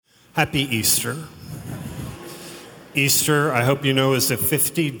Happy Easter. Easter, I hope you know, is a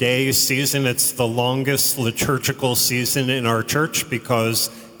 50-day season. It's the longest liturgical season in our church because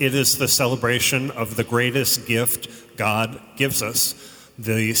it is the celebration of the greatest gift God gives us,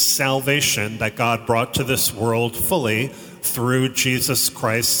 the salvation that God brought to this world fully through Jesus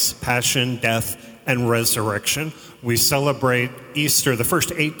Christ's passion, death, and resurrection. We celebrate Easter, the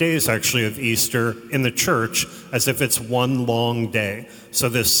first 8 days actually of Easter in the church, as if it's one long day. So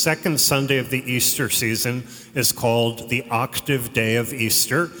this second Sunday of the Easter season is called the Octave Day of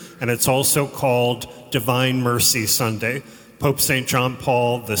Easter, and it's also called Divine Mercy Sunday. Pope St. John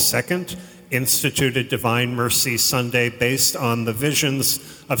Paul II instituted Divine Mercy Sunday based on the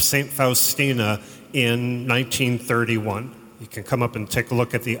visions of St. Faustina in 1931. You can come up and take a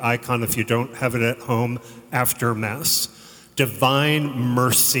look at the icon if you don't have it at home after Mass. Divine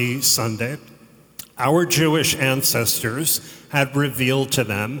Mercy Sunday. Our Jewish ancestors had revealed to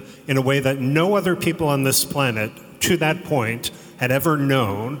them in a way that no other people on this planet to that point had ever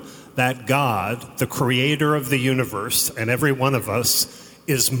known that God, the creator of the universe, and every one of us,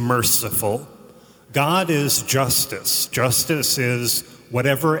 is merciful. God is justice. Justice is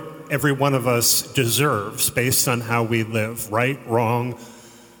whatever every one of us deserves based on how we live, right, wrong.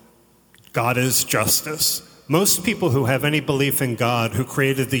 God is justice. Most people who have any belief in God, who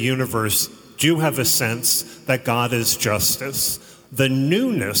created the universe, do have a sense that God is justice. The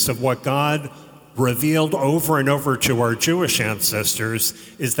newness of what God revealed over and over to our Jewish ancestors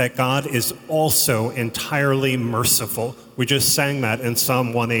is that God is also entirely merciful. We just sang that in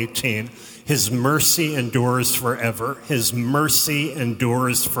Psalm 118. His mercy endures forever. His mercy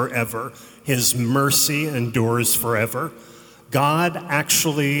endures forever. His mercy endures forever. God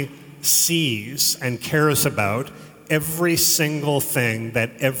actually sees and cares about every single thing that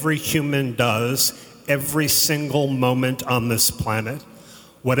every human does every single moment on this planet.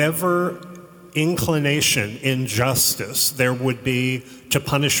 Whatever inclination, injustice there would be to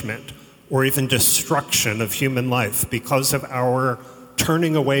punishment or even destruction of human life because of our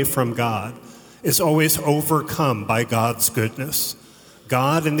turning away from God is always overcome by God's goodness.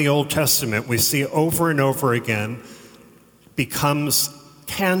 God in the Old Testament, we see over and over again, becomes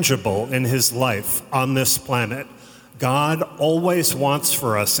tangible in his life on this planet. God always wants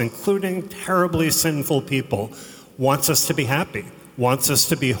for us, including terribly sinful people, wants us to be happy, wants us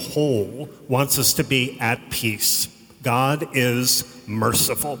to be whole, wants us to be at peace. God is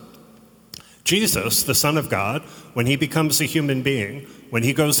merciful. Jesus, the Son of God, when he becomes a human being, when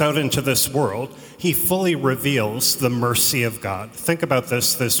he goes out into this world, he fully reveals the mercy of God. Think about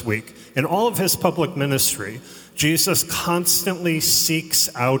this week. In all of his public ministry, Jesus constantly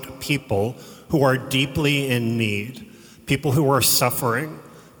seeks out people who are deeply in need, people who are suffering,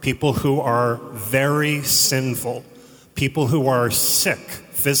 people who are very sinful, people who are sick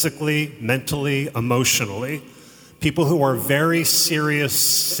physically, mentally, emotionally, people who are very serious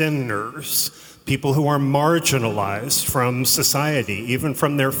sinners, people who are marginalized from society, even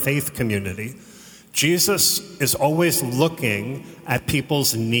from their faith community. Jesus is always looking at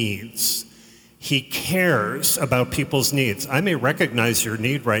people's needs. He cares about people's needs. I may recognize your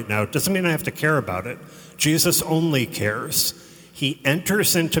need right now. It doesn't mean I have to care about it. Jesus only cares. He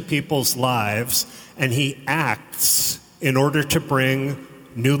enters into people's lives and he acts in order to bring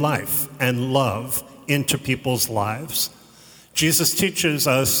new life and love into people's lives. Jesus teaches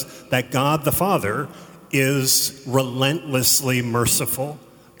us that God the Father is relentlessly merciful.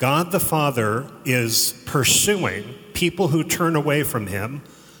 God the Father is pursuing people who turn away from him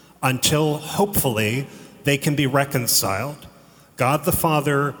until hopefully they can be reconciled. God the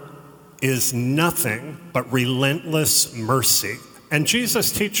Father is nothing but relentless mercy. And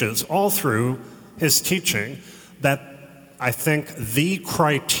Jesus teaches all through his teaching that I think the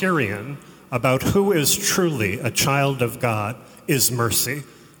criterion about who is truly a child of God is mercy.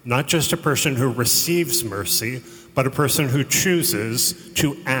 Not just a person who receives mercy, but a person who chooses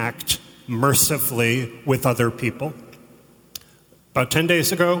to act mercifully with other people. About 10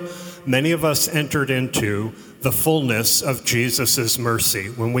 days ago, many of us entered into the fullness of Jesus' mercy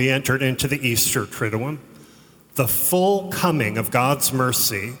when we entered into the Easter Triduum. The full coming of God's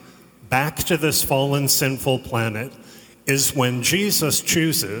mercy back to this fallen, sinful planet is when Jesus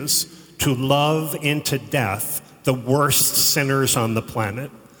chooses to love into death the worst sinners on the planet.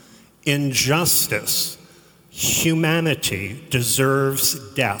 Injustice, humanity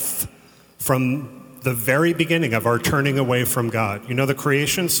deserves death from the very beginning of our turning away from God. You know the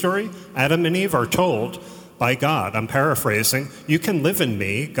creation story? Adam and Eve are told by God, I'm paraphrasing, you can live in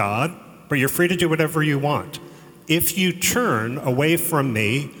me, God, but you're free to do whatever you want. If you turn away from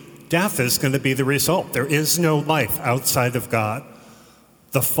me, death is going to be the result. There is no life outside of God.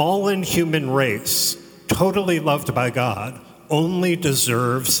 The fallen human race, totally loved by God, only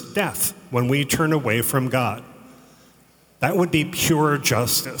deserves death when we turn away from God. That would be pure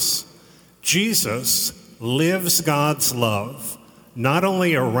justice. Jesus lives God's love not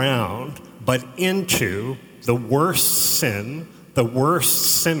only around, but into the worst sin, the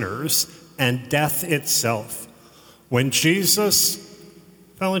worst sinners, and death itself. When Jesus,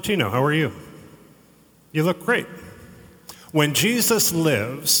 Valentino, how are you? You look great. When Jesus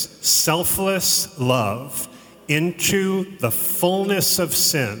lives selfless love into the fullness of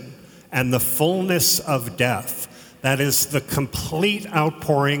sin and the fullness of death, that is the complete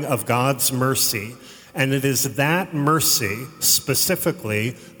outpouring of God's mercy. And it is that mercy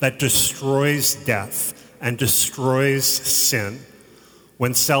specifically that destroys death and destroys sin.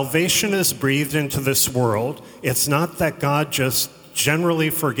 When salvation is breathed into this world, it's not that God just generally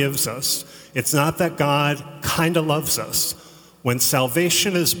forgives us. It's not that God kind of loves us. When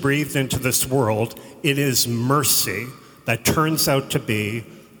salvation is breathed into this world, it is mercy that turns out to be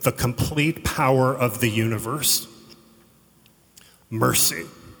the complete power of the universe. Mercy.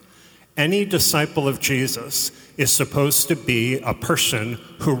 Any disciple of Jesus is supposed to be a person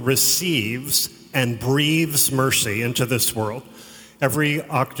who receives and breathes mercy into this world. Every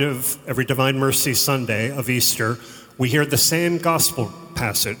octave, every Divine Mercy Sunday of Easter, we hear the same gospel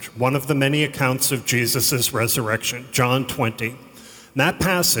passage, one of the many accounts of Jesus' resurrection, John 20. In that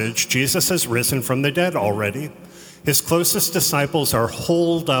passage, Jesus has risen from the dead already. His closest disciples are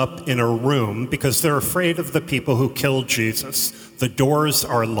holed up in a room because they're afraid of the people who killed Jesus. The doors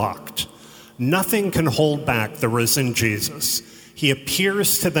are locked. Nothing can hold back the risen Jesus. He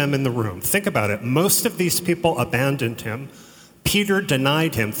appears to them in the room. Think about it. Most of these people abandoned him. Peter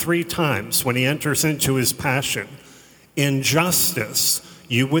denied him 3 times when he enters into his passion. In justice,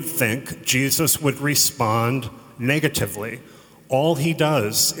 you would think Jesus would respond negatively. All he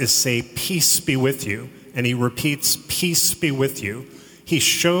does is say, "Peace be with you," and he repeats, "Peace be with you." He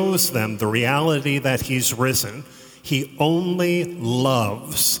shows them the reality that he's risen. He only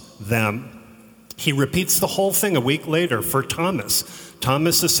loves them. He repeats the whole thing a week later for Thomas.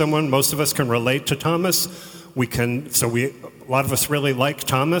 Thomas is someone, most of us can relate to Thomas. A lot of us really like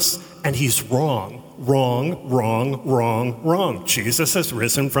Thomas, and he's wrong. Jesus has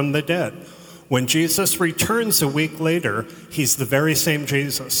risen from the dead. When Jesus returns a week later, he's the very same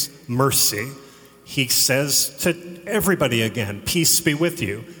Jesus, mercy. He says to everybody again, "Peace be with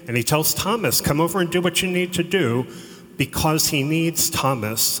you." And he tells Thomas, "Come over and do what you need to do," because he needs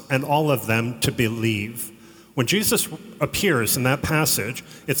Thomas and all of them to believe. When Jesus appears in that passage,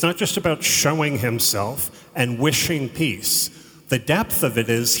 it's not just about showing himself and wishing peace. The depth of it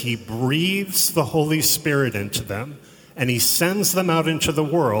is he breathes the Holy Spirit into them, and he sends them out into the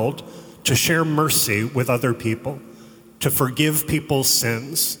world to share mercy with other people, to forgive people's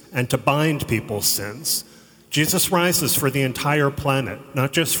sins, and to bind people's sins. Jesus rises for the entire planet,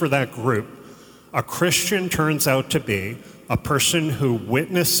 not just for that group. A Christian turns out to be a person who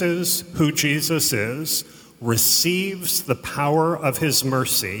witnesses who Jesus is, receives the power of his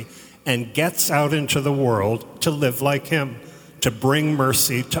mercy, and gets out into the world to live like him, to bring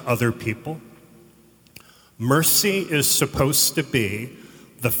mercy to other people. Mercy is supposed to be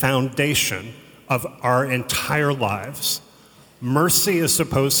the foundation of our entire lives. Mercy is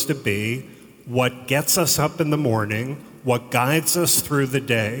supposed to be what gets us up in the morning, what guides us through the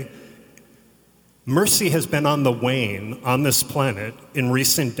day. Mercy has been on the wane on this planet in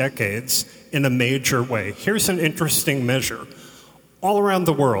recent decades in a major way. Here's an interesting measure. All around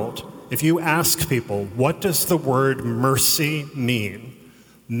the world, if you ask people, what does the word mercy mean?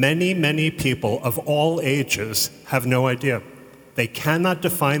 Many, many people of all ages have no idea. They cannot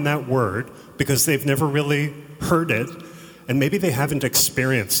define that word because they've never really heard it, and maybe they haven't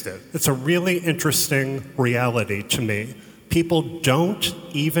experienced it. It's a really interesting reality to me. People don't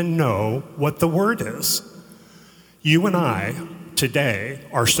even know what the word is. You and I, today,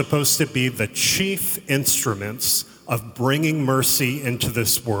 are supposed to be the chief instruments of bringing mercy into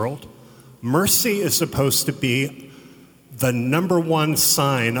this world. Mercy is supposed to be the number one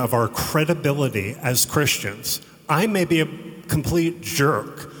sign of our credibility as Christians. I may be a complete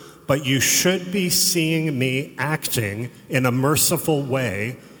jerk, but you should be seeing me acting in a merciful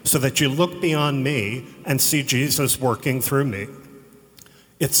way so that you look beyond me and see Jesus working through me.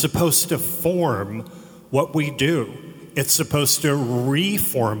 It's supposed to form what we do. It's supposed to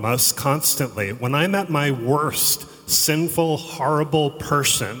reform us constantly. When I'm at my worst, sinful, horrible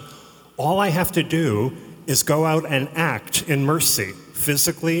person, all I have to do is go out and act in mercy,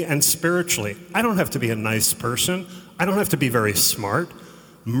 physically and spiritually. I don't have to be a nice person. I don't have to be very smart.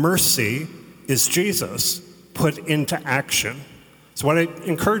 Mercy is Jesus put into action. So what I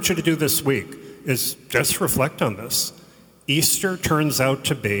encourage you to do this week is just reflect on this. Easter turns out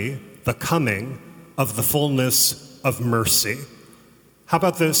to be the coming of the fullness of mercy. How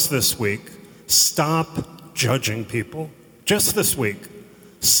about this week? Stop judging people. Just this week.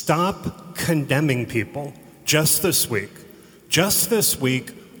 Stop condemning people. Just this week. Just this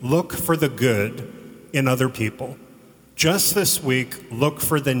week, look for the good in other people. Just this week, look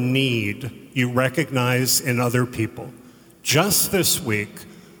for the need you recognize in other people. Just this week,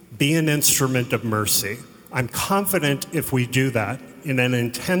 be an instrument of mercy. I'm confident if we do that in an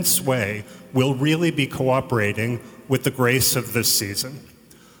intense way, we'll really be cooperating with the grace of this season.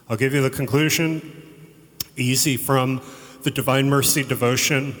 I'll give you the conclusion, easy from the Divine Mercy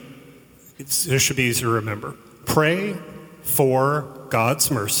devotion. This should be easy to remember. Pray for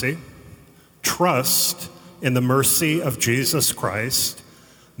God's mercy. Trust in the mercy of Jesus Christ.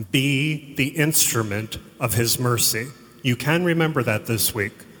 Be the instrument of his mercy. You can remember that this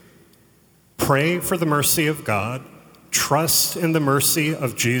week. Pray for the mercy of God. Trust in the mercy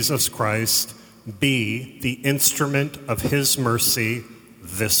of Jesus Christ. Be the instrument of his mercy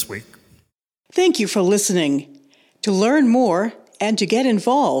this week. Thank you for listening. To learn more and to get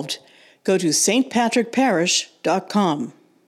involved, go to stpatrickparish.com.